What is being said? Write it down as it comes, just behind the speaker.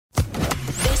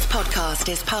podcast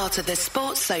is part of the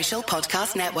Sports Social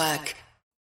Podcast Network.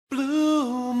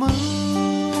 Blue Moon.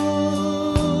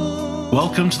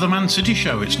 Welcome to the Man City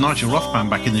Show. It's Nigel Rothman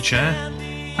back in the chair,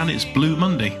 and it's Blue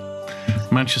Monday.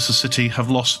 Manchester City have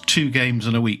lost 2 games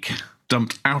in a week,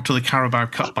 dumped out of the Carabao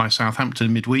Cup by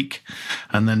Southampton midweek,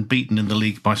 and then beaten in the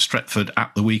league by Stretford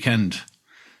at the weekend.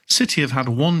 City have had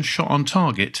 1 shot on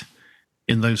target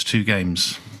in those 2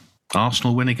 games.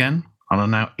 Arsenal win again and are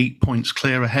now 8 points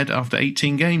clear ahead after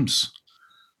 18 games.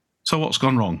 So what's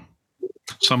gone wrong?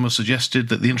 Some have suggested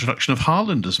that the introduction of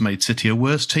Haaland has made City a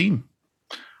worse team.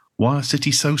 Why are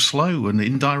City so slow and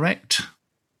indirect?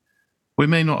 We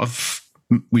may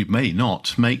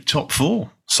not make top 4,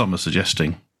 some are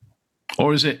suggesting.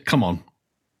 Or is it, come on,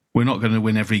 we're not going to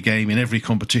win every game in every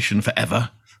competition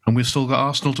forever, and we've still got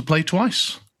Arsenal to play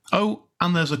twice? Oh,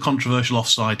 and there's a controversial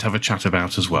offside to have a chat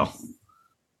about as well.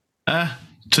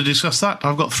 To discuss that,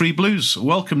 I've got 3 Blues.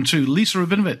 Welcome to Lisa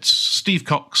Rabinovitz, Steve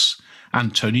Cox,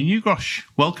 and Tony Newgrosh.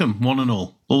 Welcome, one and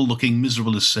all looking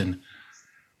miserable as sin.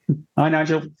 Hi,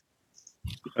 Nigel.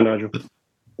 Hi, Nigel.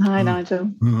 Hi,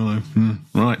 Nigel. Hello.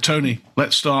 Right, Tony,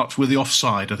 let's start with the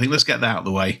offside. I think let's get that out of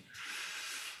the way.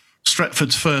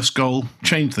 Stretford's first goal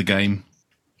changed the game.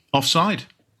 Offside.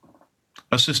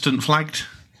 Assistant flagged.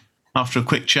 After a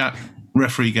quick chat,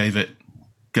 referee gave it.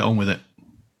 Get on with it.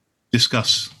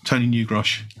 Discuss. Tony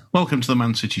Newgrosh. Welcome to the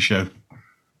Man City Show.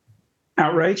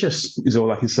 Outrageous is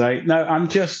all I can say. No, I'm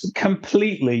just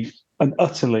completely and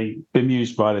utterly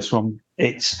bemused by this one.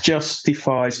 It just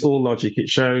defies all logic. It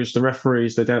shows the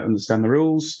referees, they don't understand the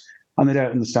rules and they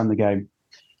don't understand the game.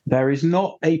 There is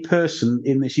not a person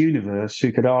in this universe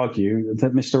who could argue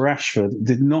that Mr. Rashford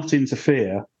did not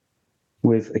interfere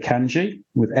with Akanji,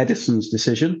 with Edison's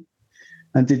decision,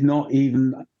 and did not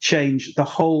even change the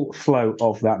whole flow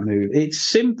of that move. It's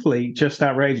simply just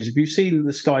outrageous. If you've seen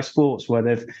the Sky Sports where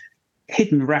they've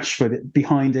hidden Rashford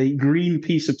behind a green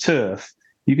piece of turf,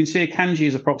 you can see Akanji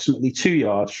is approximately 2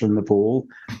 yards from the ball,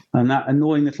 and that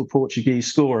annoying little Portuguese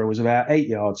scorer was about 8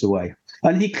 yards away.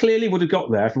 And he clearly would have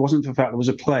got there if it wasn't for the fact there was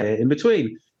a player in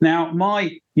between. Now,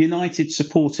 my United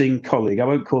supporting colleague, I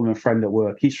won't call him a friend at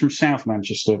work, he's from South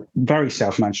Manchester, very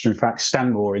South Manchester, in fact,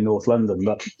 Stanmore in North London,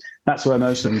 but that's where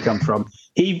most of them come from.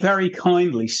 He very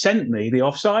kindly sent me the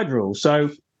offside rule.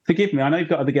 So forgive me, I know you've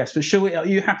got other guests, but are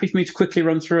you happy for me to quickly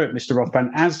run through it, Mr.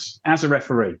 Rothman, as a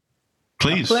referee?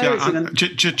 Please,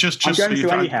 just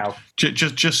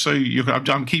so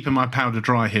I'm keeping my powder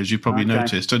dry here, as you've probably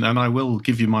noticed, and I will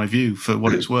give you my view for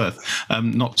what it's worth.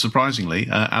 Not surprisingly,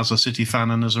 as a City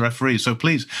fan and as a referee. So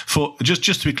please,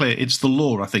 just to be clear, it's the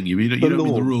law. I think you don't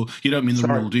mean the rule. You don't mean the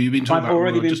rule, do you? I've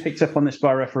already been picked up on this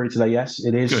by a referee today. Yes,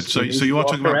 it is. Good. So you are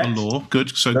talking about the law.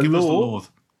 Good. So give us the law.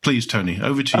 Please, Tony,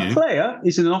 over to you. A player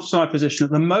is in an offside position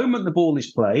at the moment the ball is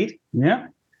played. Yeah.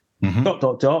 Mm-hmm. ...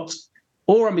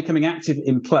 Or I'm becoming active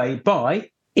in play by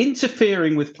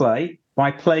interfering with play,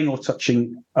 by playing or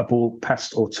touching a ball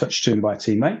passed or touched to him by a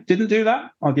teammate. Didn't do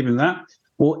that. I'll give him that.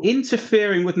 Or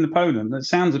interfering with an opponent, that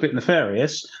sounds a bit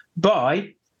nefarious,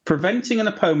 by preventing an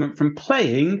opponent from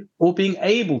playing or being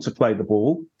able to play the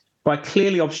ball by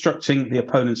clearly obstructing the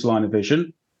opponent's line of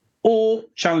vision, or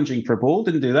challenging for a ball.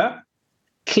 Didn't do that.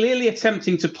 Clearly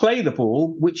attempting to play the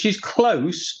ball, which is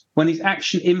close when his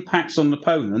action impacts on the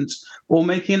opponent, or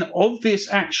making an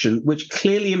obvious action which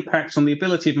clearly impacts on the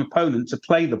ability of an opponent to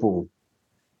play the ball.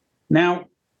 Now,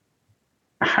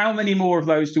 how many more of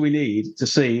those do we need to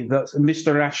see that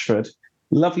Mr. Rashford,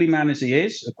 lovely man as he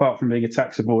is, apart from being a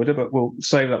tax avoider, but we'll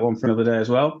save that one for another day as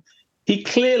well, he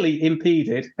clearly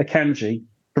impeded Akanji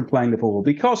from playing the ball.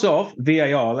 Because of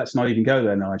VAR, let's not even go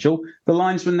there, Nigel, the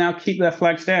linesmen now keep their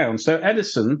flags down. So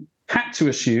Edison had to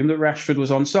assume that Rashford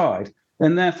was onside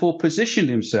and therefore positioned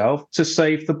himself to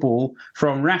save the ball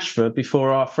from Rashford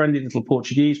before our friendly little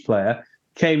Portuguese player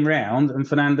came round and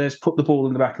Fernandes put the ball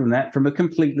in the back of the net from a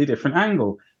completely different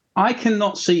angle. I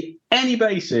cannot see any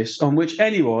basis on which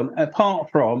anyone, apart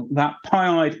from that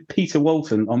pie-eyed Peter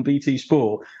Walton on BT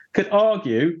Sport, could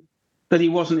argue that he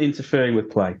wasn't interfering with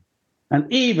play. And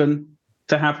even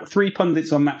to have 3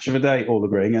 pundits on Match of the Day all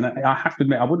agreeing, and I have to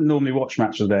admit, I wouldn't normally watch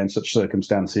Match of the Day in such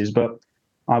circumstances, but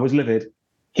I was livid.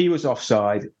 He was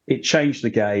offside. It changed the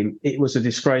game. It was a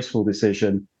disgraceful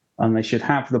decision, and they should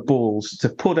have the balls to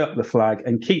put up the flag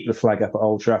and keep the flag up at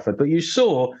Old Trafford. But you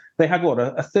saw they had,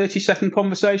 a 30-second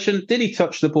conversation? Did he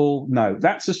touch the ball? No.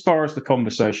 That's as far as the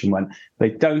conversation went. They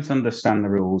don't understand the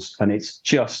rules, and it's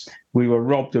just, we were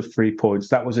robbed of 3 points.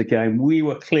 That was a game we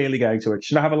were clearly going to win.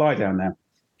 Should I have a lie down now?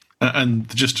 And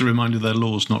just a reminder, they're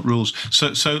laws, not rules.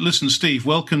 So listen, Steve,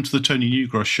 welcome to the Tony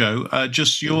Newgross show.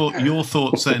 Just your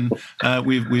thoughts then.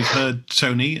 We've heard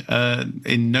Tony,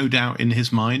 in no doubt in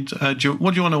his mind. What do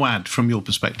you want to add from your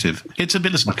perspective? It's a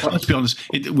bit, listen, let's be honest,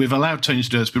 we've allowed Tony to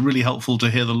do it. It's been really helpful to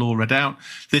hear the law read out.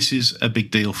 This is a big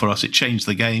deal for us. It changed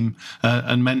the game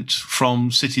and meant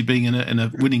from City being in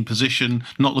a winning position,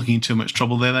 not looking in too much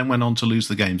trouble, they then went on to lose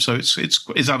the game. So it's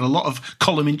had a lot of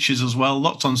column inches as well,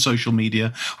 lots on social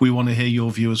media. We want to hear your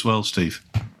view as well, Steve.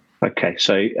 Okay,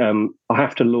 so I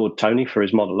have to laud Tony for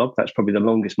his monologue. That's probably the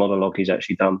longest monologue he's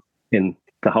actually done in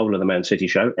the whole of the Man City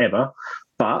show ever.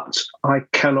 But I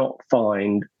cannot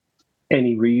find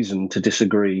any reason to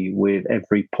disagree with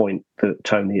every point that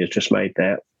Tony has just made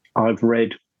there. I've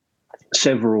read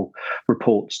several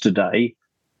reports today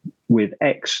with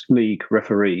ex-league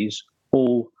referees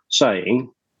all saying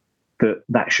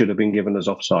that should have been given as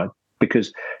offside.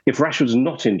 Because if Rashford's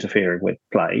not interfering with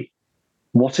play,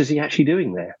 what is he actually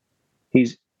doing there?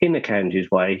 He's in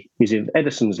Akanji's way. He's in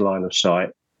Ederson's line of sight.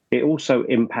 It also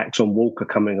impacts on Walker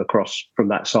coming across from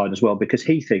that side as well, because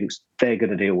he thinks they're going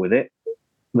to deal with it.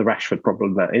 The Rashford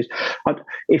problem, that is.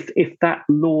 If that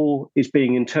law is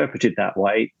being interpreted that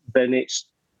way, then it's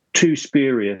too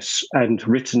spurious and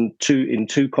written in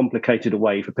too complicated a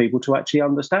way for people to actually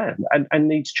understand, and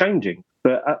needs changing.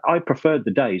 But I preferred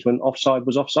the days when offside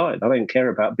was offside. I don't care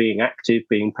about being active,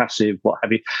 being passive, what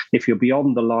have you. If you're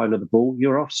beyond the line of the ball,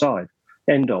 you're offside.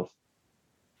 End of.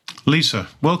 Lisa,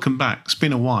 welcome back. It's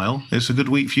been a while. It's a good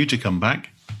week for you to come back.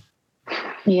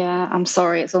 Yeah, I'm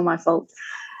sorry. It's all my fault.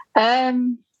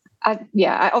 I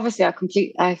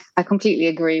completely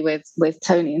agree with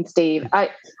Tony and Steve. I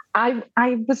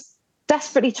was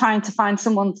desperately trying to find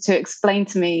someone to explain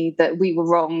to me that we were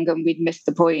wrong and we'd missed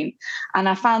the point. And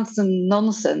I found some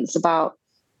nonsense about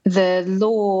the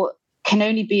law can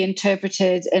only be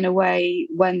interpreted in a way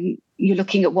when you're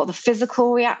looking at what the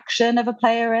physical reaction of a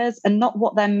player is and not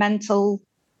what their mental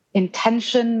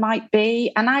intention might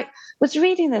be. And I was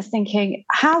reading this thinking,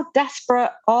 how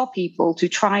desperate are people to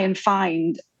try and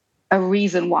find a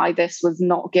reason why this was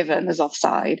not given as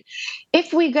offside?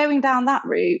 If we're going down that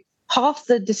route, half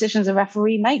the decisions a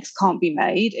referee makes can't be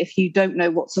made if you don't know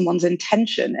what someone's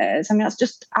intention is. I mean, that's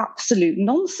just absolute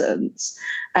nonsense.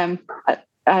 I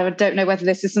don't know whether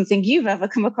this is something you've ever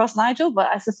come across, Nigel, but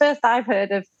it's the first I've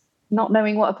heard of not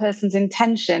knowing what a person's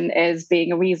intention is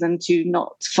being a reason to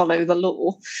not follow the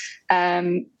law.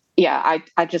 I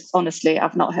just honestly,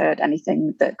 I've not heard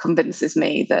anything that convinces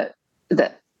me that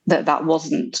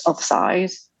wasn't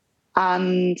offside.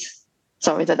 And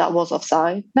sorry, that was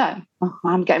offside. No,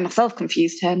 I'm getting myself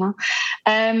confused here now.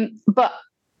 But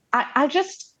I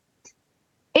just,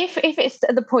 if it's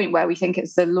at the point where we think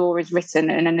the law is written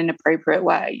in an inappropriate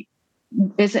way,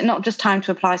 is it not just time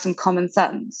to apply some common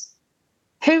sense?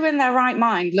 Who in their right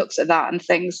mind looks at that and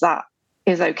thinks that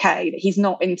is okay, that he's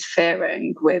not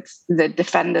interfering with the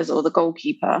defenders or the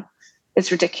goalkeeper?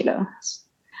 It's ridiculous.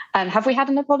 And have we had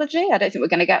an apology? I don't think we're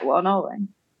going to get one, are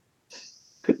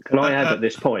we? Can I add at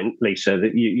this point, Lisa,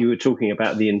 that you were talking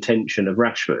about the intention of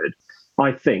Rashford.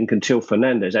 I think until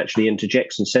Fernandes actually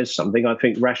interjects and says something, I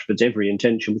think Rashford's every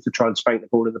intention was to try and spank the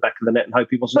ball in the back of the net and hope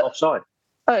he wasn't offside.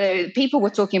 People were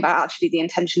talking about actually the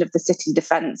intention of the City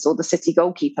defence or the City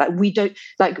goalkeeper. We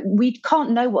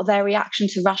can't know what their reaction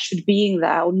to Rashford being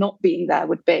there or not being there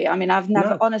would be. I mean, I've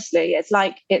never, honestly, it's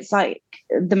like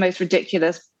the most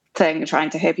ridiculous thing, trying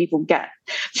to hear people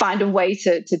find a way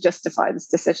to justify this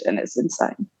decision. It's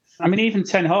insane. I mean, even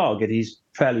Ten Hag, in his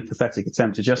fairly pathetic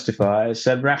attempt to justify it,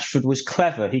 said Rashford was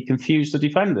clever. He confused the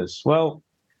defenders. Well,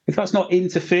 if that's not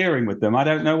interfering with them, I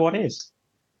don't know what is.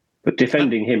 But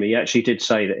defending him, he actually did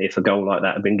say that if a goal like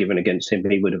that had been given against him,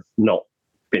 he would have not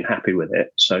been happy with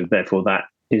it. So therefore, that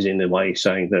is in a way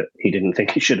saying that he didn't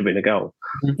think it should have been a goal.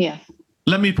 Yeah.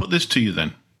 Let me put this to you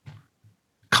then.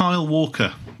 Kyle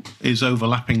Walker is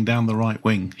overlapping down the right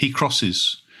wing. He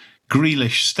crosses.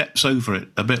 Grealish steps over it,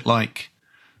 a bit like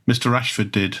Mr.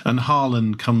 Rashford did, and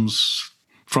Haaland comes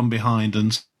from behind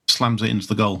and slams it into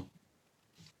the goal.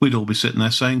 We'd all be sitting there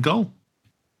saying goal.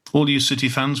 All you City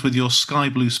fans with your sky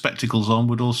blue spectacles on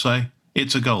would all say,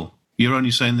 it's a goal. You're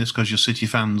only saying this because you're City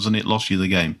fans and it lost you the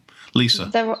game.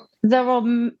 Lisa? There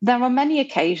are many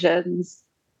occasions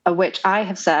at which I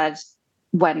have said,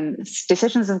 when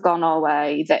decisions have gone our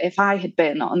way, that if I had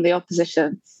been on the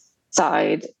opposition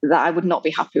side, that I would not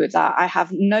be happy with that. I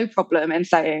have no problem in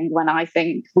saying when I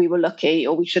think we were lucky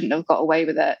or we shouldn't have got away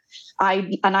with it.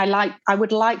 I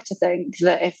would like to think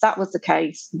that if that was the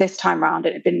case this time round,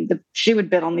 the shoe had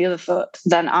been on the other foot,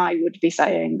 then I would be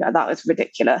saying that was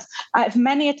ridiculous. I've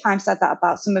many a time said that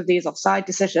about some of these offside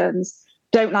decisions.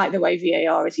 don't like the way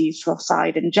VAR is used for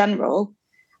offside in general.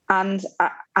 And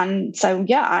so,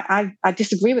 yeah, I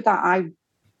disagree with that.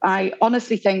 I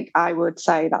honestly think I would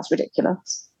say that's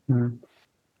ridiculous. Mm.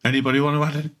 Anybody want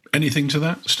to add anything to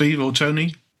that, Steve or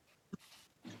Tony?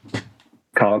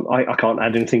 I can't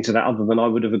add anything to that other than I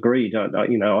would have agreed. I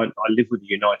live with a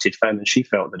United fan, and she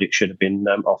felt that it should have been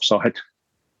offside.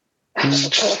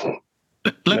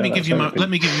 Let me give you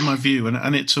my view,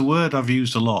 and it's a word I've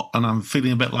used a lot, and I'm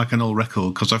feeling a bit like an old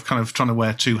record because I've kind of trying to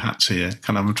wear two hats here.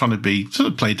 I'm trying to be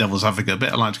sort of play devil's advocate a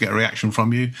bit. I'd like to get a reaction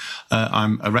from you.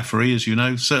 I'm a referee, as you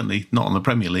know, certainly not on the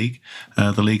Premier League.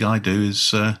 The league I do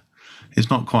is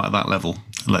not quite at that level,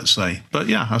 let's say. But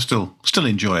yeah, I still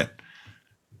enjoy it.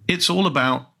 It's all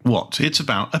about what? It's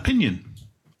about opinion.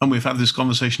 And we've had this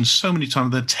conversation so many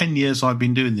times. The 10 years I've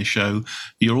been doing this show,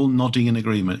 you're all nodding in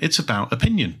agreement. It's about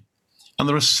opinion. And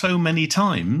there are so many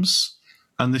times,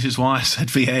 and this is why I said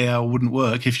VAR wouldn't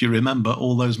work, if you remember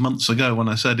all those months ago when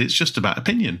I said it's just about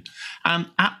opinion. And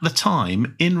at the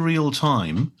time, in real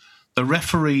time, the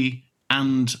referee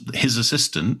and his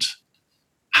assistant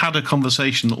had a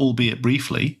conversation, albeit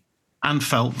briefly, and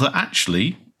felt that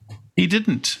actually he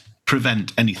didn't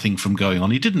prevent anything from going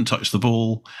on. He didn't touch the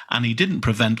ball, and he didn't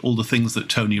prevent all the things that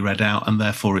Tony read out, and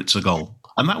therefore it's a goal.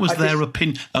 And that was their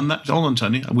opinion. And that, hold on,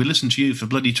 Tony, we listened to you for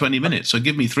bloody 20 minutes, so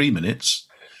give me 3 minutes.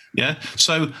 Yeah.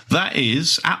 So that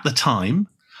is, at the time,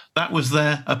 that was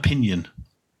their opinion.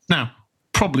 Now,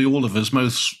 probably all of us,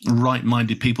 most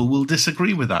right-minded people, will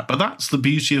disagree with that, but that's the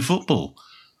beauty of football.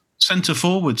 Centre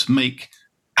forwards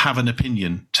have an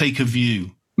opinion, take a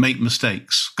view, make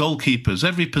mistakes. Goalkeepers,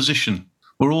 every position,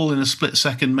 we're all in a split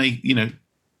second,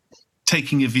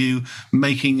 taking a view,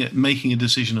 making a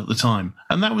decision at the time.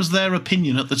 And that was their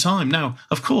opinion at the time. Now,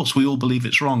 of course, we all believe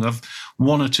it's wrong.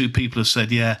 One or two people have said,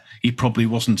 yeah, he probably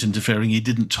wasn't interfering. He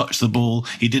didn't touch the ball.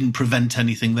 He didn't prevent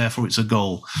anything. Therefore, it's a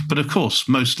goal. But of course,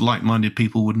 most like-minded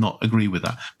people would not agree with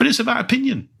that. But it's about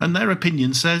opinion. And their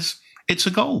opinion says it's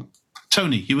a goal.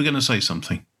 Tony, you were going to say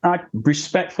something. I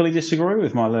respectfully disagree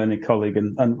with my learned colleague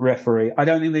and referee. I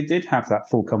don't think they did have that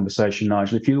full conversation,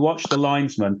 Nigel. If you watch the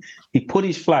linesman, he put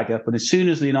his flag up, and as soon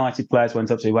as the United players went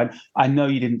up to him, he went, I know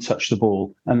you didn't touch the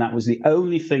ball. And that was the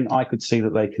only thing I could see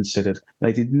that they considered.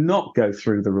 They did not go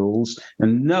through the rules,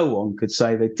 and no one could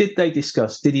say, did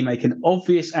he make an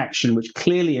obvious action which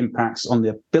clearly impacts on the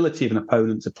ability of an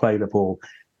opponent to play the ball?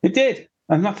 It did.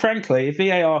 And frankly, if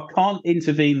VAR can't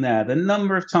intervene there, the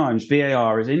number of times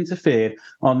VAR has interfered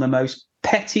on the most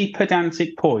petty,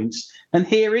 pedantic points, and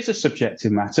here is a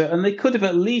subjective matter, and they could have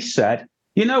at least said,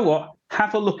 you know what,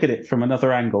 have a look at it from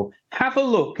another angle. Have a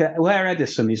look at where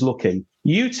Ederson is looking.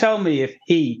 You tell me if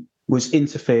he was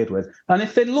interfered with. And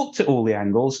if they looked at all the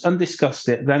angles and discussed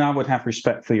it, then I would have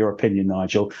respect for your opinion,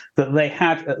 Nigel, that they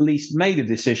had at least made a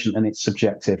decision and it's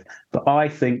subjective. But I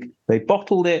think they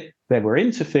bottled it. They were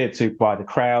interfered to by the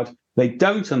crowd. They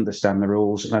don't understand the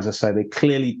rules. And as I say, they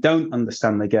clearly don't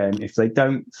understand the game if they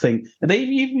don't think. And they've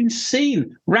even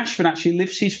seen Rashford actually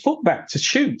lifts his foot back to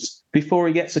shoot before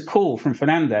he gets a call from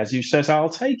Fernandes, who says, I'll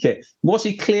take it. Was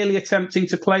he clearly attempting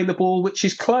to play the ball which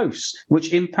is close,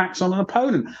 which impacts on an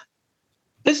opponent?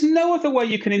 There's no other way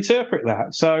you can interpret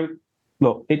that. So,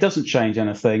 look, it doesn't change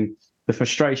anything. The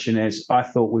frustration is I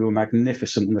thought we were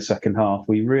magnificent in the second half.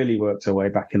 We really worked our way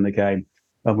back in the game,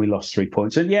 and we lost 3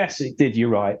 points. And yes, it did. You're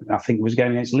right. I think it was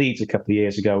going against Leeds a couple of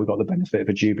years ago. We got the benefit of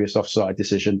a dubious offside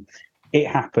decision. It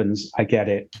happens. I get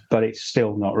it. But it's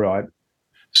still not right.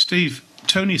 Steve,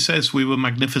 Tony says we were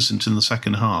magnificent in the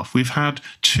second half. We've had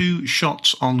 2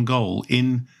 shots on goal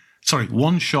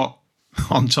one shot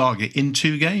on target in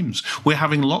 2 games. We're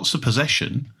having lots of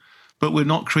possession, but we're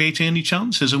not creating any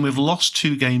chances, and we've lost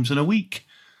 2 games in a week.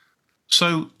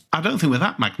 So I don't think we're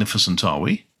that magnificent, are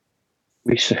we?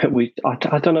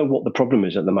 I don't know what the problem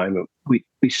is at the moment.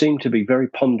 We seem to be very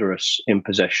ponderous in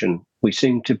possession. We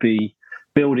seem to be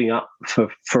building up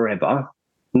for forever.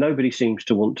 Nobody seems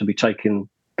to want to be taking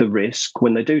the risk.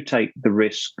 When they do take the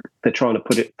risk, they're trying to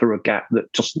put it through a gap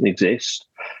that doesn't exist.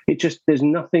 There's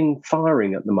nothing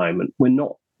firing at the moment. We're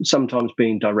not sometimes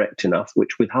being direct enough,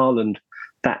 which with Haaland,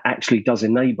 that actually does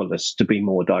enable us to be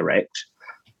more direct.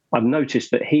 I've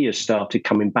noticed that he has started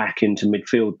coming back into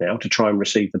midfield now to try and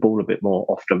receive the ball a bit more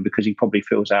often because he probably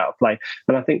feels out of play.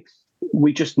 And I think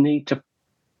we just need to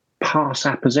pass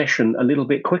our possession a little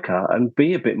bit quicker and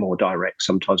be a bit more direct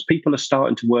sometimes. People are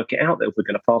starting to work it out that if we're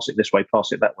going to pass it this way,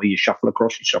 pass it that way, you shuffle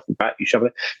across, you shuffle back, you shuffle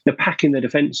it. They're packing their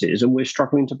defences and we're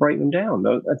struggling to break them down.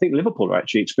 I think Liverpool are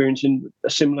actually experiencing a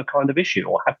similar kind of issue,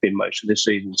 or have been most of this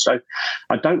season. So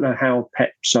I don't know how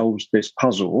Pep solves this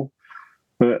puzzle,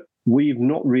 but we've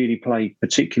not really played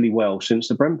particularly well since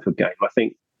the Brentford game. I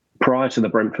think prior to the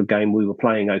Brentford game, we were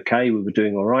playing okay. We were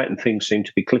doing all right and things seemed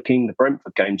to be clicking. The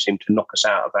Brentford game seemed to knock us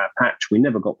out of our patch. We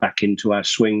never got back into our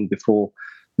swing before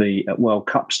the World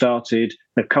Cup started.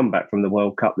 They've come back from the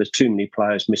World Cup. There's too many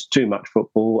players, missed too much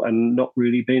football and not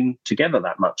really been together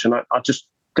that much. And I just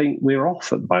think we're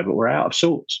off at the moment. We're out of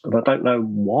sorts. And I don't know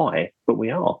why, but we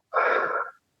are.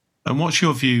 And what's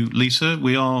your view, Lisa?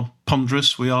 We are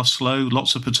ponderous, we are slow,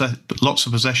 lots of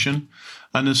possession.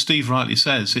 And as Steve rightly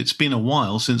says, it's been a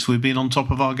while since we've been on top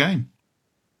of our game.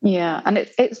 Yeah, and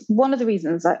it's one of the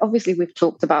reasons that obviously we've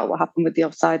talked about what happened with the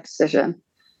offside decision.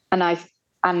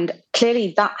 And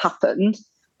clearly that happened,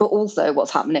 but also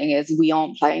what's happening is we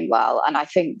aren't playing well. And I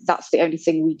think that's the only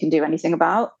thing we can do anything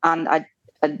about. And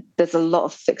there's a lot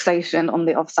of fixation on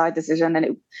the offside decision.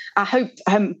 And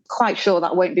I'm quite sure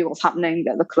that won't be what's happening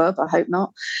at the club. I hope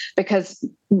not, because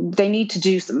they need to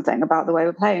do something about the way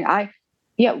we're playing.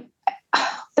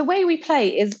 The way we play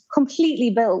is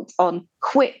completely built on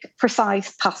quick,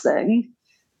 precise passing.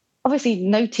 Obviously,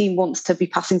 no team wants to be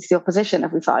passing to the opposition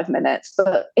every 5 minutes,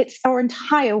 but it's our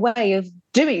entire way of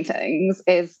doing things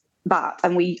is that,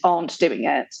 and we aren't doing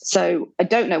it. So I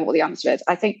don't know what the answer is.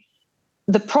 I think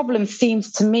the problem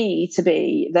seems to me to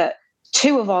be that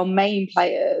two of our main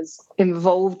players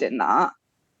involved in that,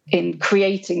 in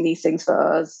creating these things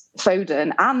for us,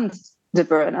 Foden and De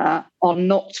Bruyne, are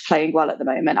not playing well at the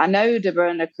moment. I know De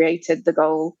Bruyne created the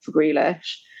goal for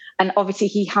Grealish, and obviously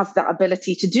he has that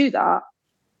ability to do that.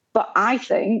 But I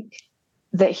think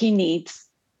that he needs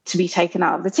to be taken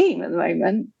out of the team at the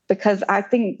moment, because I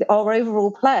think our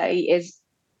overall play is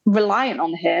reliant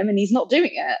on him and he's not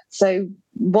doing it. So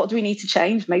what do we need to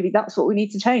change? Maybe that's what we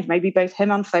need to change. Maybe both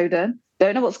him and Foden.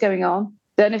 Don't know what's going on.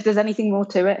 Don't know if there's anything more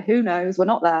to it. Who knows? We're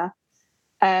not there.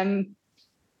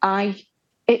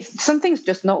 Something's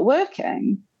just not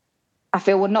working. I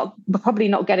feel we're probably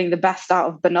not getting the best out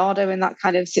of Bernardo in that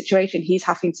kind of situation. He's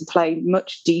having to play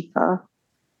much deeper,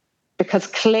 because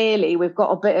clearly we've got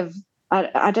a bit of,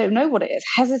 I don't know what it is,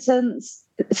 hesitance,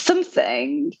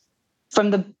 something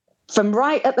from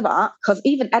right at the back, because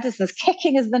even Ederson's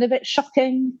kicking has been a bit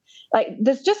shocking. Like,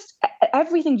 there's just,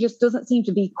 everything just doesn't seem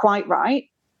to be quite right.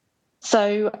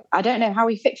 So I don't know how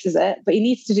he fixes it, but he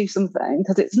needs to do something,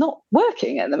 because it's not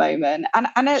working at the moment. And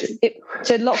I know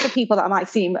to lots of people that might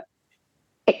seem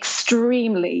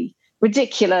extremely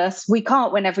ridiculous. We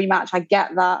can't win every match. I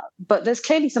get that. But there's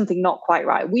clearly something not quite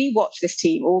right. We watch this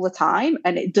team all the time,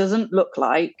 and it doesn't look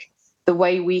like the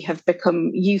way we have become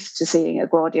used to seeing a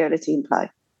Guardiola team play.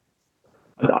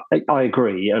 I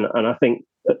agree. And I think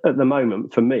at the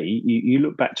moment, for me, you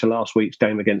look back to last week's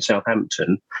game against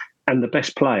Southampton, and the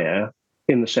best player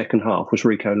in the second half was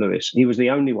Rico Lewis. He was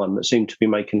the only one that seemed to be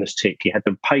making us tick. He had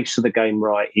the pace of the game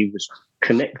right. He was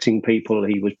connecting people.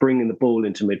 He was bringing the ball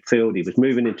into midfield. He was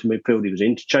moving into midfield. He was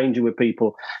interchanging with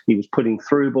people. He was putting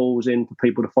through balls in for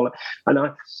people to follow. And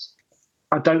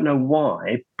I don't know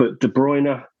why, but De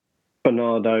Bruyne,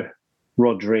 Bernardo,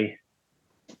 Rodri,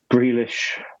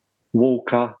 Grealish,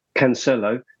 Walker,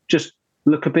 Cancelo just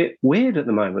look a bit weird at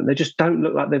the moment. They just don't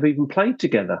look like they've even played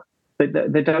together.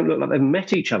 They don't look like they've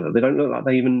met each other. They don't look like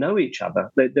they even know each other.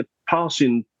 They're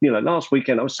passing, last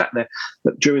weekend I was sat there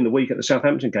during the week at the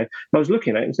Southampton game, and I was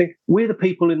looking at it and thinking, we're the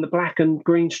people in the black and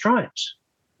green stripes.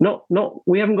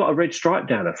 We haven't got a red stripe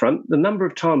down the front. The number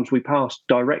of times we passed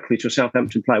directly to a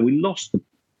Southampton player, we lost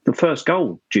the first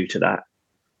goal due to that.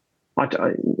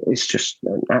 It's just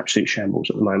an absolute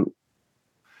shambles at the moment.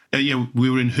 Yeah,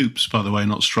 we were in hoops, by the way,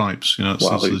 not stripes.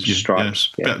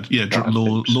 Stripes.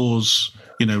 Laws.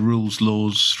 Rules,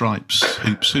 laws, stripes,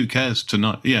 hoops. Who cares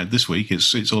tonight? Yeah, this week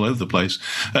it's all over the place.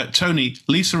 Tony,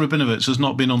 Lisa Rabinowitz has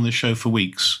not been on this show for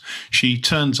weeks. She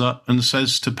turns up and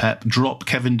says to Pep, "Drop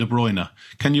Kevin De Bruyne."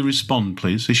 Can you respond,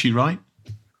 please? Is she right?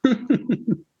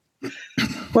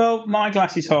 Well, my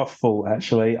glass is half full,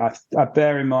 actually. I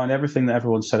bear in mind everything that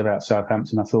everyone said about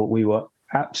Southampton. I thought we were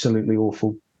absolutely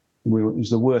awful. It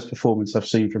was the worst performance I've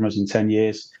seen from us in 10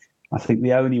 years. I think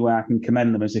the only way I can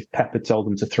commend them is if Pep had told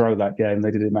them to throw that game. They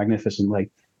did it magnificently.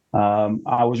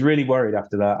 I was really worried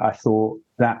after that. I thought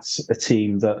that's a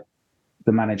team that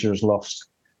the manager has lost.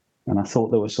 And I thought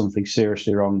there was something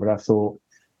seriously wrong. But I thought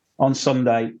on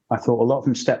Sunday, a lot of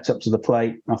them stepped up to the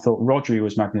plate. I thought Rodri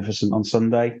was magnificent on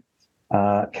Sunday.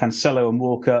 Cancelo and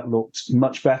Walker looked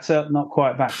much better, not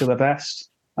quite back to their best.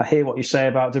 I hear what you say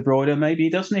about De Bruyne. Maybe he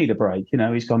does need a break.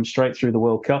 He's gone straight through the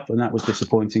World Cup, and that was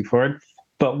disappointing for him.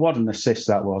 But what an assist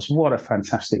that was. What a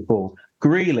fantastic ball.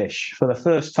 Grealish, for the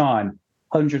first time,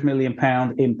 £100 million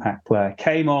impact player.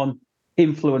 Came on,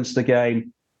 influenced the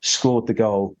game, scored the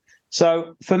goal.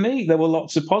 So for me, there were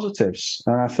lots of positives.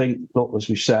 And I think, as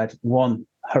we said, one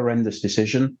horrendous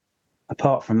decision.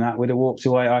 apart from that, we'd have walked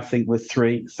away, I think, with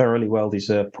 3 thoroughly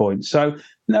well-deserved points. So,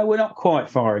 no, we're not quite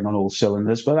firing on all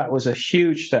cylinders, but that was a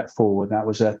huge step forward. That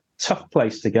was a tough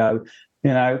place to go.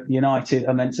 United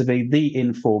are meant to be the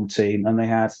informed team, and they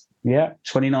had,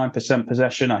 29%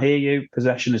 possession. I hear you.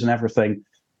 Possession isn't everything.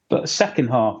 But the second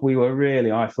half, we were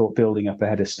really, I thought, building up a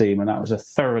head of steam, and that was a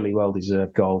thoroughly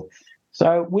well-deserved goal.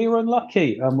 So we were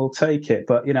unlucky, and we'll take it.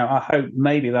 But, I hope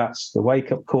maybe that's the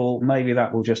wake-up call. Maybe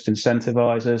that will just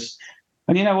incentivise us.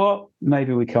 And you know what?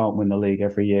 Maybe we can't win the league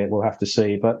every year. We'll have to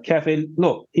see. But Kevin,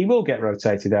 look, he will get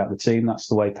rotated out of the team. That's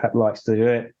the way Pep likes to do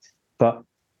it. But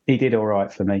he did all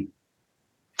right for me.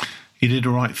 He did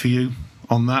all right for you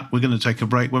on that. We're going to take a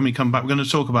break. When we come back, we're going to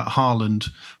talk about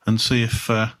Haaland and see if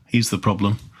he's the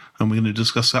problem. And we're going to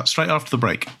discuss that straight after the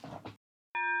break.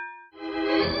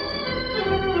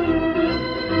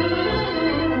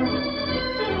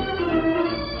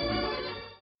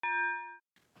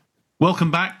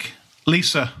 Welcome back.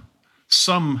 Lisa,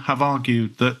 some have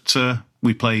argued that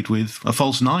we played with a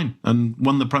false 9 and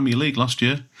won the Premier League last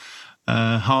year.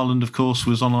 Haaland, of course,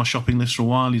 was on our shopping list for a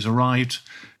while. He's arrived,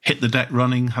 hit the deck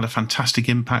running, had a fantastic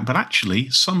impact. But actually,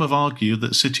 some have argued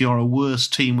that City are a worse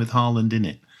team with Haaland in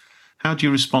it. How do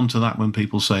you respond to that when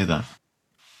people say that?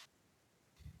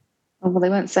 Well, they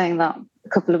weren't saying that a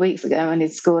couple of weeks ago when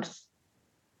he'd scored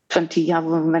 20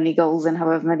 however many goals in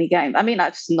however many games. I mean,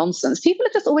 that's just nonsense. People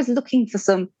are just always looking for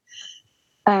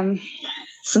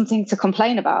something to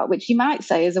complain about, which you might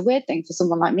say is a weird thing for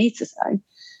someone like me to say.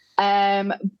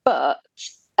 But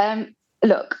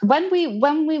look, when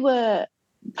we were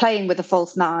playing with a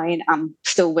false 9 and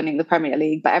still winning the Premier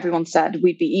League, but everyone said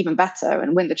we'd be even better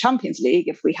and win the Champions League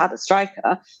if we had a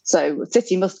striker. So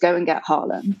City must go and get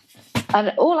Haaland.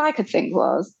 And all I could think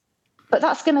was, but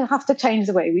that's going to have to change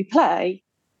the way we play.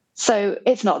 So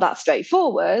it's not that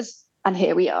straightforward. And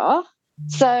here we are.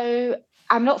 So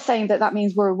I'm not saying that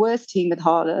means we're a worse team with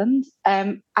Haaland.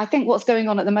 I think what's going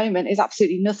on at the moment is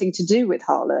absolutely nothing to do with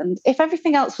Haaland. If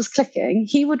everything else was clicking,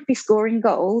 he would be scoring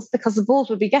goals because the balls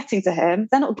would be getting to him.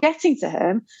 They're not getting to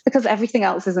him because everything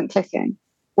else isn't clicking.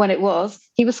 When it was,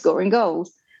 he was scoring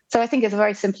goals. So I think it's a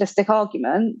very simplistic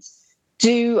argument.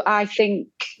 Do I think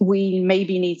we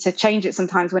maybe need to change it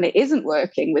sometimes when it isn't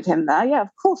working with him there? Yeah, of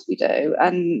course we do.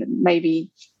 And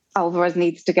maybe Alvarez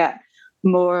needs to get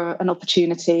more an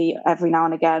opportunity every now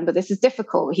and again, but this is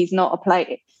difficult. He's not a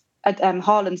player.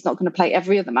 Haaland's not going to play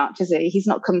every other match, is he? He's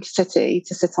not come to City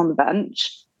to sit on the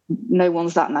bench. No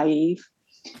one's that naive.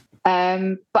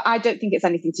 But I don't think it's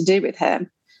anything to do with him,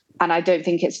 and I don't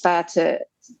think it's fair to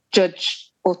judge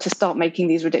or to start making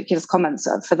these ridiculous comments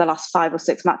for the last 5 or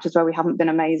 6 matches where we haven't been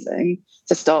amazing,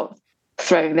 to start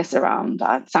throwing this around.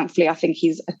 Thankfully, I think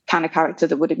he's a kind of character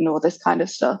that would ignore this kind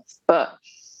of stuff, but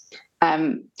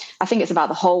I think it's about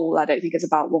the whole. I don't think it's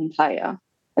about one player.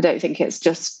 I don't think it's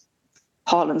just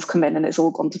Haaland's come in and it's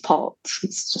all gone to pot.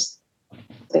 It's just...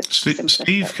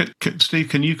 Steve,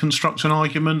 can you construct an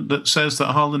argument that says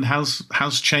that Haaland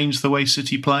has changed the way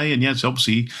City play? And yes,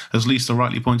 obviously, as Lisa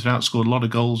rightly pointed out, scored a lot of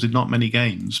goals in not many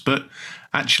games. But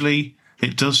actually,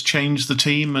 it does change the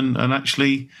team. And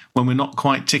actually, when we're not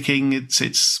quite ticking,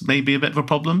 it's maybe a bit of a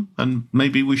problem. And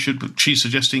maybe we should, she's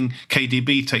suggesting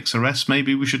KDB takes a rest.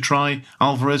 Maybe we should try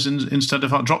Alvarez instead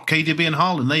of drop KDB and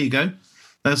Haaland. There you go.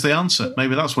 There's the answer.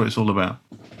 Maybe that's what it's all about.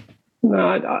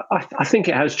 No, I think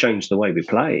it has changed the way we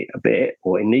play a bit,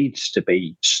 or it needs to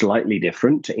be slightly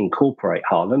different to incorporate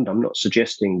Haaland. I'm not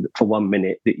suggesting that for 1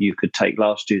 minute that you could take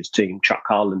last year's team, chuck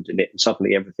Haaland in it, and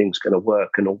suddenly everything's going to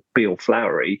work and all be all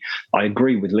flowery. I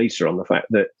agree with Lisa on the fact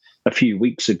that a few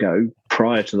weeks ago,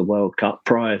 prior to the World Cup,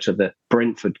 prior to the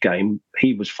Brentford game,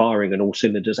 he was firing on all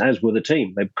cylinders, as were the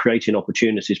team. They were creating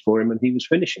opportunities for him and he was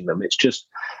finishing them. It's just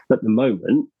at the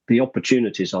moment, the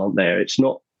opportunities aren't there. It's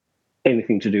not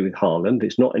anything to do with Haaland.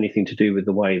 It's not anything to do with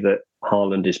the way that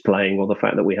Haaland is playing or the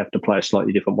fact that we have to play a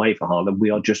slightly different way for Haaland.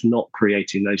 We are just not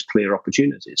creating those clear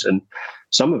opportunities. And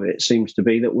some of it seems to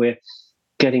be that we're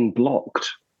getting blocked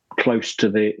close to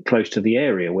the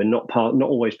area. We're not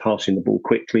always passing the ball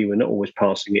quickly. We're not always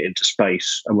passing it into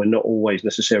space, and we're not always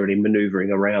necessarily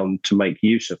manoeuvring around to make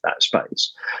use of that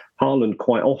space. Haaland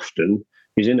quite often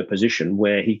is in a position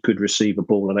where he could receive a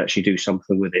ball and actually do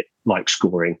something with it, like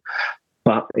scoring.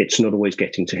 But it's not always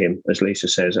getting to him, as Lisa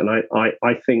says. And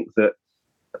I think that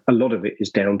a lot of it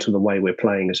is down to the way we're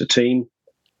playing as a team.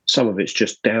 Some of it's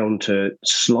just down to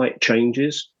slight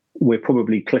changes. We're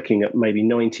probably clicking at maybe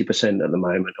 90% at the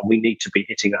moment, and we need to be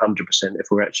hitting 100% if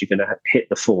we're actually going to hit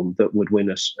the form that would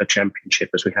win us a championship,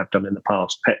 as we have done in the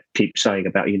past. Pep keeps saying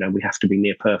about, we have to be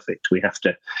near perfect. We have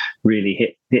to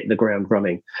really hit the ground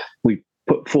running. We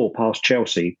put 4 past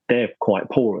Chelsea. They're quite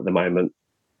poor at the moment.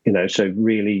 So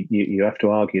really, you have to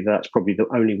argue that's probably the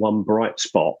only one bright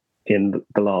spot in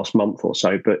the last month or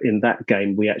so. But in that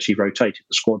game, we actually rotated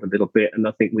the squad a little bit, and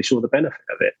I think we saw the benefit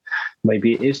of it.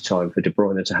 Maybe it is time for De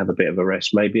Bruyne to have a bit of a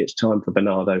rest. Maybe it's time for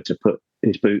Bernardo to put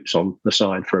his boots on the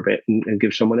side for a bit and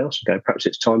give someone else a go. Perhaps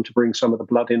it's time to bring some of the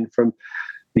blood in from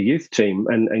the youth team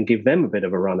and give them a bit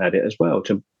of a run at it as well,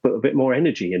 to put a bit more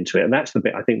energy into it. And that's the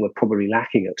bit I think we're probably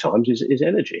lacking at times is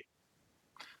energy.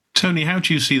 Tony, how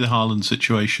do you see the Haaland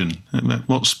situation?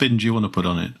 What spin do you want to put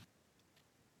on it?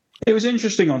 It was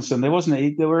interesting on Sunday, wasn't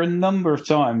it? There were a number of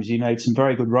times he made some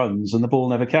very good runs and the ball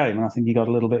never came. And I think he got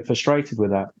a little bit frustrated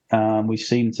with that. We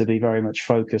seemed to be very much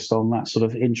focused on that sort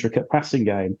of intricate passing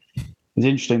game. It was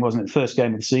interesting, wasn't it? First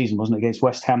game of the season, wasn't it, against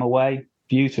West Ham away?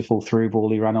 Beautiful through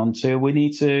ball he ran onto. We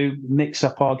need to mix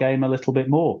up our game a little bit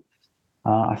more.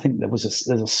 I think there's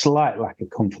a slight lack of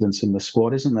confidence in the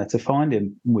squad, isn't there, to find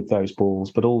him with those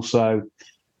balls. But also,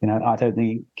 I don't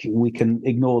think we can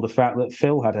ignore the fact that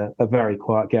Phil had a very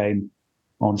quiet game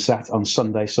on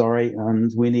Sunday,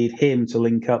 and we need him to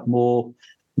link up more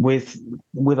with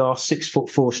our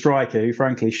 6'4" striker, who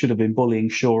frankly should have been bullying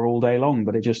Shaw all day long,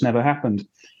 but it just never happened.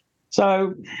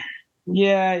 So,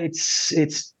 yeah,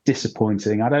 it's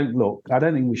disappointing. I don't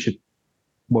think we should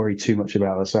worry too much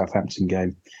about the Southampton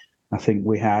game. I think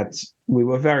we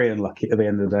were very unlucky at the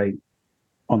end of the day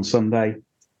on Sunday,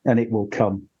 and it will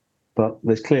come. But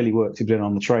there's clearly work to be done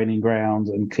on the training ground,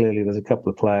 and clearly there's a couple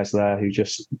of players there who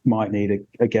just might need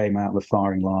a game out of the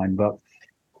firing line. But,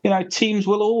 teams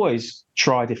will always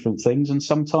try different things, and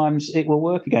sometimes it will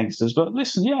work against us. But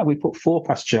listen, we put 4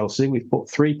 past Chelsea, we've put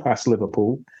 3 past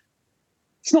Liverpool.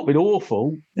 It's not been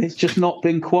awful. It's just not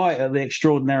been quite at the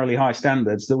extraordinarily high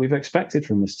standards that we've expected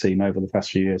from this team over the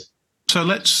past few years. So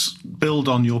let's build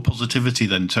on your positivity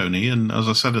then, Tony. And as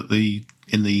I said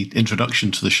in the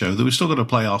introduction to the show, that we've still got to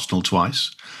play Arsenal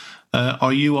twice.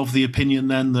 Are you of the opinion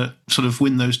then that sort of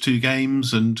win those 2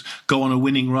 games and go on a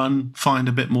winning run, find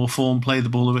a bit more form, play the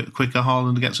ball a bit quicker,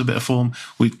 Haaland gets a bit of form?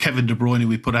 With Kevin De Bruyne,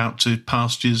 we put out to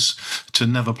pastures to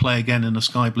never play again in a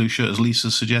sky blue shirt, as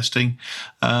Lisa's suggesting.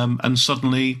 And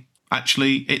suddenly,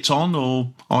 actually, it's on?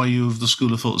 Or are you of the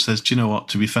school of thought that says, do you know what,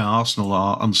 to be fair, Arsenal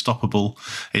are unstoppable.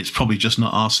 It's probably just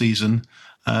not our season.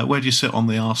 Where do you sit on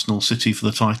the Arsenal City for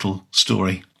the title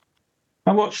story?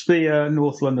 I watched the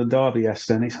North London derby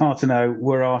yesterday, and it's hard to know,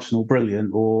 were Arsenal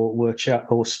brilliant or were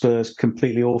Spurs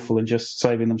completely awful and just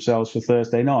saving themselves for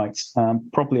Thursday night?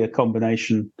 Probably a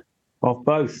combination of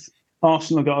both.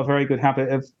 Arsenal have got a very good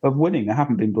habit of winning. They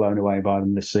haven't been blown away by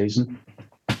them this season.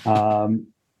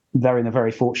 They're in a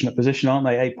very fortunate position, aren't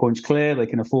they? 8 points clear. They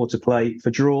can afford to play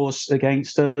for draws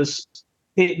against us.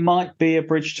 It might be a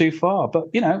bridge too far,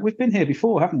 but, we've been here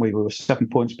before, haven't we? We were 7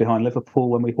 points behind Liverpool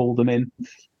when we hauled them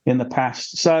in the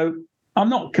past. So I'm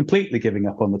not completely giving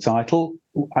up on the title.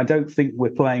 I don't think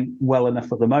we're playing well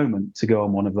enough at the moment to go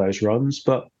on one of those runs,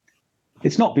 but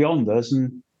it's not beyond us,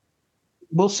 and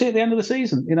we'll see at the end of the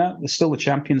season. There's still the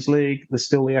Champions League, there's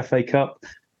still the FA Cup.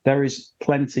 There is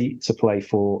plenty to play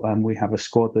for, and we have a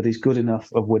squad that is good enough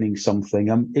of winning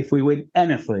something. If we win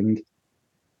anything,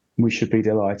 we should be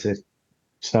delighted.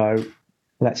 So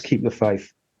let's keep the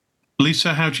faith.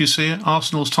 Lisa, how do you see it?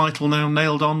 Arsenal's title now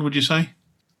nailed on, would you say?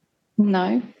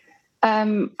 No.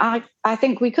 I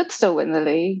think we could still win the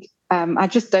league. I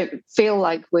just don't feel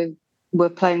like we're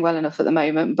playing well enough at the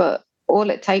moment, but all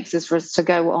it takes is for us to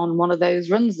go on one of those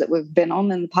runs that we've been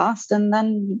on in the past, and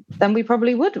then we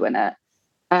probably would win it.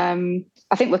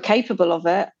 I think we're capable of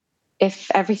it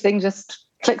if everything just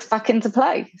clicks back into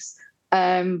place.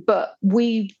 But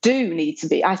we do need to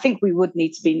be, I think we would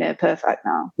need to be near perfect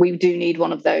now. We do need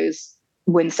one of those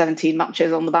win 17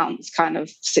 matches on the bounce kind of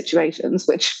situations,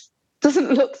 which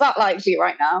doesn't look that likely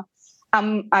right now.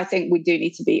 I think we do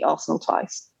need to beat Arsenal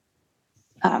twice.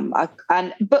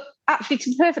 But actually, to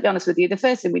be perfectly honest with you, the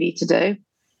first thing we need to do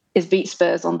is beat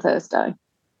Spurs on Thursday.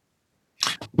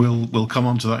 We'll come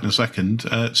on to that in a second.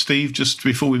 Steve, just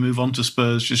before we move on to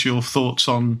Spurs, just your thoughts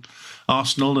on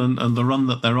Arsenal and the run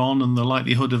that they're on and the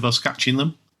likelihood of us catching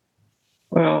them?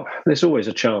 Well, there's always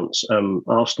a chance.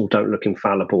 Arsenal don't look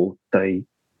infallible. They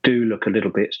do look a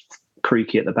little bit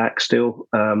creaky at the back still.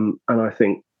 And I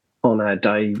think on our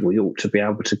day, we ought to be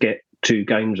able to get 2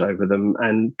 games over them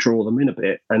and draw them in a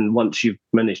bit. And once you've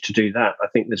managed to do that, I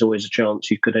think there's always a chance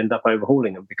you could end up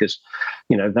overhauling them because,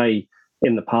 they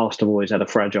in the past have always had a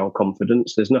fragile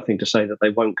confidence. There's nothing to say that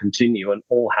they won't continue and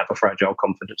all have a fragile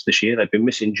confidence this year. They've been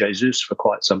missing Jesus for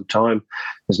quite some time.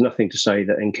 There's nothing to say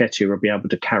that Nketiah will be able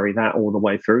to carry that all the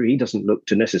way through. He doesn't look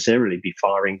to necessarily be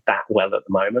firing that well at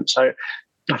the moment. So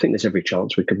I think there's every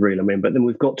chance we could reel them in, but then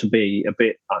we've got to be a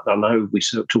bit. I know we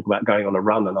sort of talk about going on a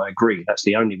run, and I agree that's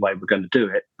the only way we're going to do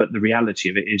it. But the reality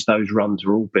of it is those runs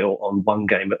are all built on one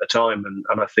game at a time, and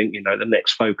I think the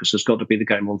next focus has got to be the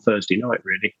game on Thursday night,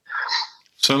 really.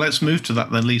 So let's move to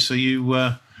that then, Lisa. You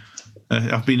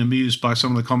have been amused by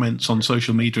some of the comments on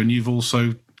social media, and you've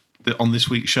also, on this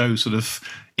week's show, sort of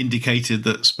indicated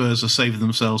that Spurs are saving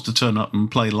themselves to turn up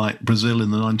and play like Brazil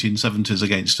in the 1970s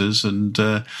against us, and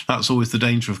that's always the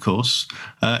danger, of course.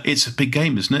 It's a big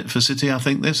game, isn't it, for City, I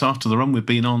think, this, after the run we've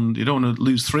been on. You don't want to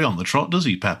lose 3 on the trot, does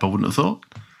he, Pep? I wouldn't have thought.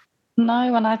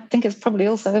 No, and I think it's probably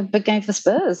also a big game for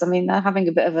Spurs. I mean, they're having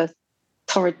a bit of a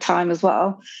torrid time as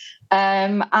well.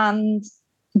 And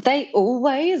they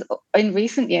always, in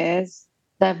recent years,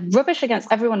 they're rubbish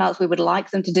against everyone else we would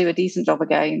like them to do a decent job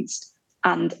against,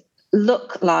 and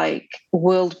look like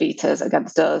world beaters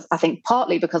against us. I think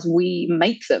partly because we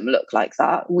make them look like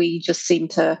that. We just seem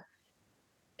to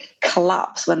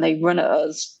collapse when they run at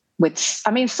us.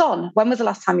 Son, when was the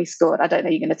last time he scored? I don't know,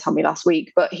 you're going to tell me last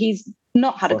week, but he's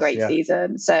not had a great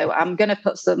season. So I'm going to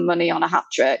put some money on a hat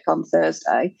trick on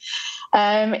Thursday.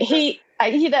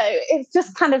 It's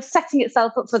just kind of setting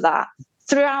itself up for that.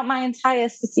 Throughout my entire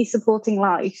City supporting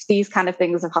life, these kind of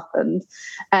things have happened.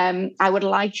 I would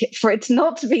like it for it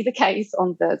not to be the case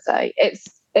on Thursday.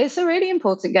 It's a really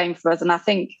important game for us, and I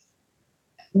think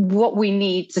what we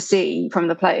need to see from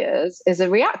the players is a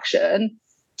reaction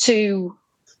to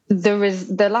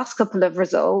the last couple of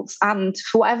results and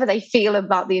whatever they feel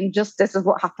about the injustice of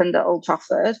what happened at Old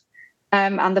Trafford.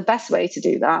 And the best way to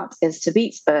do that is to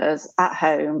beat Spurs at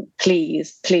home.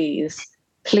 Please, please,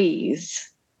 please.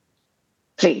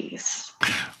 Please.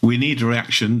 We need a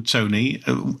reaction, Tony.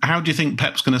 How do you think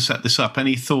Pep's going to set this up?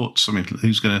 Any thoughts? I mean,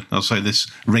 I'll say this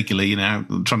regularly,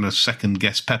 I'm trying to second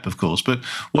guess Pep, of course, but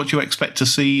what do you expect to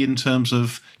see in terms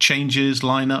of changes,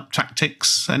 lineup,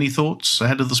 tactics? Any thoughts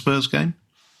ahead of the Spurs game?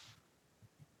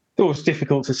 Oh, it's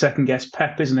difficult to second guess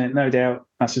Pep, isn't it? No doubt.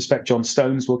 I suspect John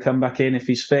Stones will come back in if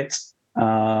he's fit.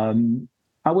 I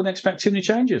wouldn't expect too many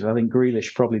changes. I think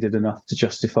Grealish probably did enough to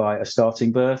justify a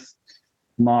starting berth.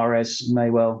 Mahrez may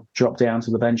well drop down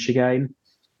to the bench again.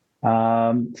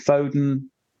 Foden,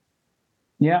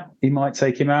 he might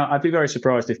take him out. I'd be very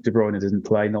surprised if De Bruyne didn't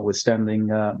play, notwithstanding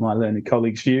my learned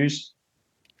colleagues' views.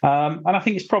 And I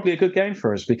think it's probably a good game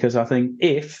for us because I think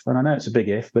and I know it's a big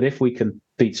if, but if we can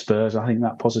beat Spurs, I think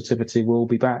that positivity will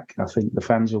be back. I think the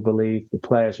fans will believe, the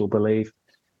players will believe,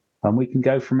 and we can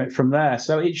go from there.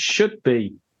 So it should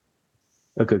be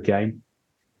a good game.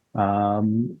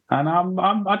 And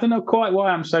I don't know quite why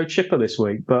I'm so chipper this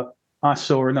week, but I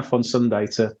saw enough on Sunday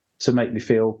to make me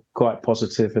feel quite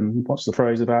positive. And what's the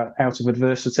phrase about out of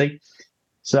adversity?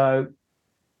 So,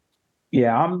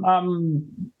 we're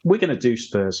going to do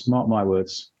Spurs. Mark my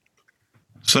words.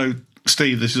 So,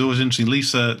 Steve, this is always interesting.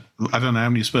 Lisa, I don't know how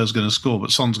many Spurs are going to score,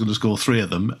 but Son's going to score 3 of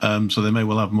them. So they may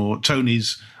well have more.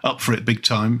 Tony's up for it big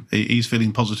time. He's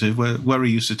feeling positive. Where are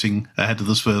you sitting ahead of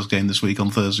the Spurs game this week on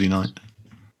Thursday night?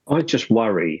 I just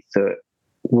worry that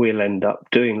we'll end up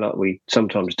doing like we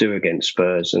sometimes do against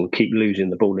Spurs and keep losing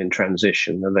the ball in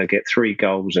transition, and they get 3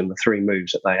 goals in the 3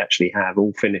 moves that they actually have,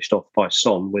 all finished off by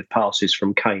Son with passes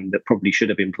from Kane that probably should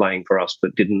have been playing for us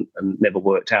but didn't and never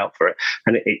worked out for it.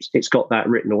 And it's got that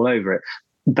written all over it.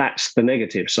 That's the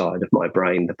negative side of my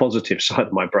brain. The positive side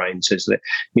of my brain says that,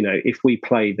 if we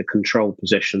play the control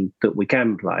possession that we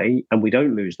can play and we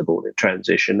don't lose the ball in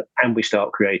transition and we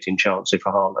start creating chances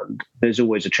for Haaland, there's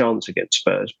always a chance against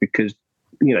Spurs because,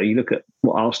 you look at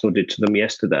what Arsenal did to them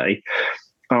yesterday.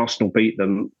 Arsenal beat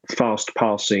them, fast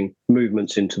passing,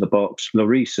 movements into the box.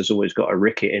 Lloris has always got a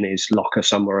ricket in his locker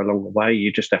somewhere along the way.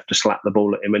 You just have to slap the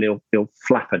ball at him and he'll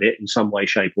flap at it in some way,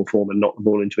 shape or form and knock the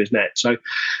ball into his net. So,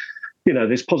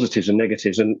 there's positives and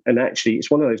negatives. And actually,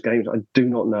 it's one of those games I do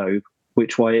not know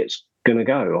which way it's going to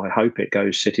go. I hope it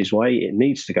goes City's way. It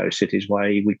needs to go City's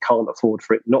way. We can't afford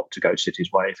for it not to go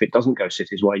City's way. If it doesn't go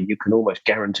City's way, you can almost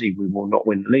guarantee we will not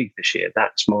win the league this year.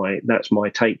 That's my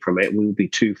take from it. We will be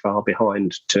too far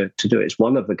behind to do it. It's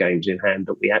one of the games in hand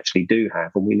that we actually do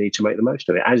have, and we need to make the most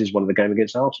of it, as is one of the games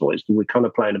against Arsenal. We're kind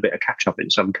of playing a bit of catch-up in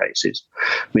some cases.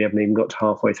 We haven't even got to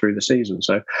halfway through the season.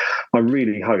 So I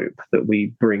really hope that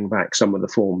we bring back some of the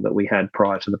form that we had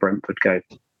prior to the Brentford game.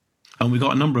 And we've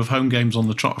got a number of home games on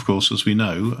the trot, of course, as we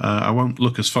know. I won't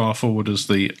look as far forward as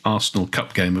the Arsenal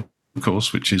Cup game, of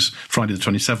course, which is Friday the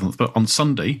 27th. But on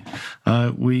Sunday,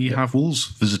 we have Wolves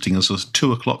visiting us as a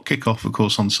 2:00 kickoff, of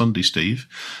course, on Sunday, Steve.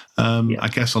 I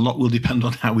guess a lot will depend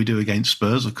on how we do against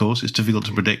Spurs, of course. It's difficult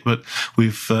to predict, but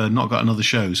we've not got another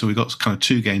show, so we've got kind of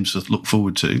 2 games to look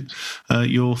forward to.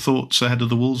 Your thoughts ahead of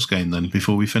the Wolves game, then,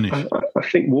 before we finish? I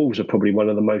think Wolves are probably one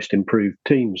of the most improved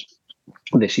teams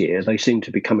this year. They seem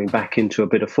to be coming back into a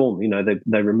bit of form.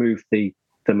 They removed the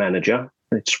manager.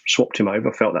 They swapped him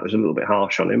over. Felt that was a little bit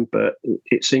harsh on him, but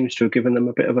it seems to have given them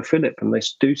a bit of a fillip, and they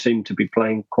do seem to be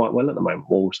playing quite well at the moment.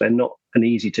 Wolves, they're not an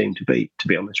easy team to beat, to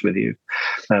be honest with you,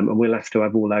 and we'll have to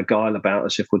have all our guile about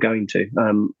us if we're going to.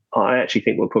 I actually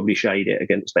think we'll probably shade it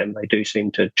against them. They do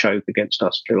seem to choke against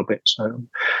us a little bit, so I'm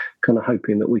kind of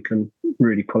hoping that we can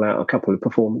really pull out a couple of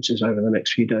performances over the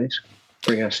next few days,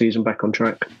 bring our season back on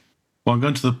track. Well, I'm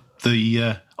going to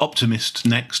the optimist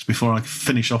next before I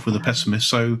finish off with the pessimist.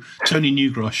 So, Tony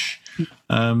Newgrosh,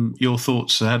 your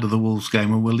thoughts ahead of the Wolves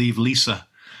game, and we'll leave Lisa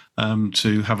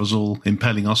to have us all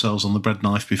impaling ourselves on the bread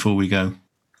knife before we go.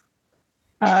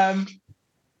 Yeah,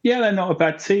 they're not a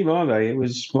bad team, are they? It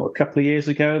was, a couple of years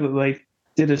ago that they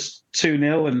did us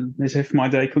 2-0, and as if my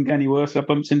day couldn't get any worse, I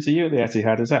bumped into you at the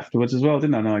Etihad afterwards as well,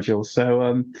 didn't I, Nigel?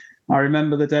 So I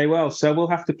remember the day well. So we'll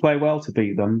have to play well to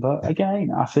beat them. But again,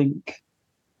 I think,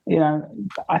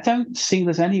 I don't see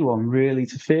there's anyone really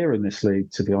to fear in this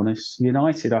league, to be honest.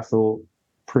 United, I thought,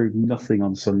 proved nothing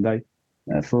on Sunday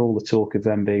for all the talk of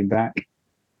them being back.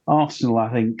 Arsenal,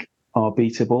 I think, are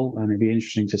beatable, and it'd be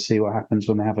interesting to see what happens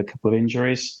when they have a couple of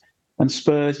injuries. And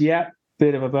Spurs,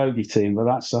 bit of a bogey team, but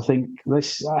I think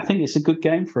it's a good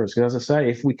game for us. Because as I say,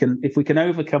 if we can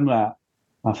overcome that,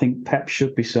 I think Pep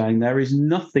should be saying there is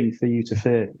nothing for you to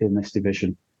fear in this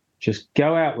division. Just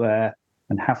go out there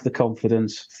and have the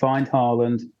confidence, find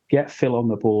Haaland, get Phil on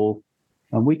the ball,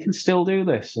 and we can still do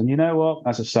this. And you know what?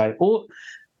 As I say,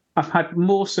 I've had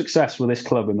more success with this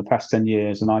club in the past 10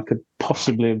 years than I could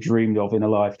possibly have dreamed of in a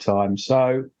lifetime.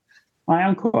 So I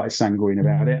am quite sanguine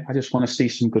about it. I just want to see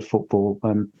some good football.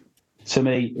 And to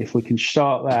me, if we can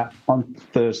start that on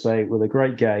Thursday with a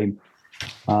great game,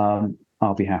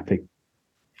 I'll be happy.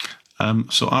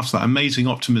 So after that amazing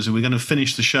optimism, we're going to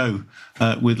finish the show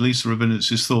with Lisa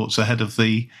Rabinitz's thoughts ahead of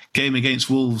the game against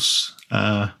Wolves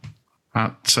at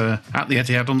the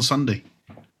Etihad on Sunday.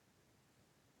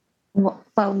 Well,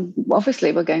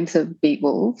 obviously we're going to beat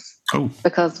Wolves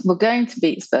because we're going to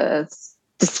beat Spurs,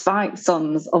 despite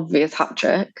Son's obvious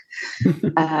hat-trick,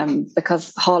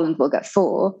 because Haaland will get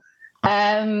 4.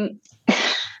 I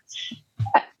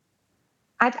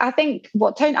think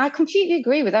I completely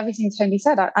agree with everything Tony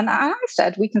said. And I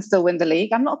said we can still win the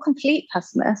league. I'm not a complete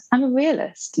pessimist. I'm a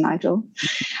realist, Nigel.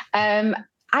 I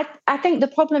think the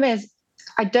problem is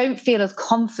I don't feel as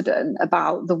confident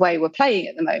about the way we're playing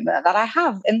at the moment that I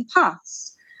have in the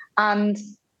past. And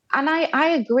I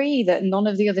agree that none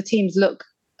of the other teams look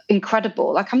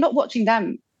incredible. Like, I'm not watching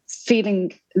them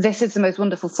feeling this is the most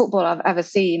wonderful football I've ever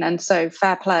seen, and so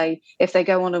fair play if they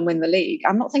go on and win the league.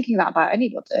 I'm not thinking that about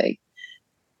anybody.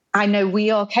 I know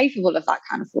we are capable of that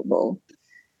kind of football.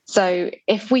 So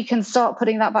if we can start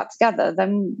putting that back together,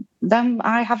 then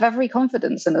I have every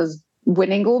confidence in us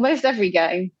winning almost every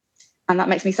game. And that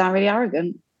makes me sound really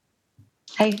arrogant.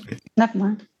 Hey, never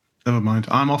mind. Never mind.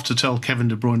 I'm off to tell Kevin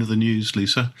De Bruyne the news,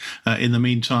 Lisa. In the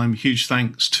meantime, huge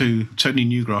thanks to Tony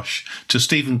Newgrosh, to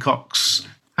Stephen Cox,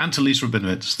 and to Lisa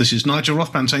Rabinowitz. This is Nigel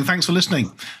Rothband saying thanks for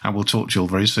listening, and we'll talk to you all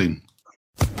very soon.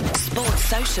 Sports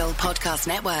Social Podcast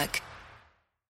Network.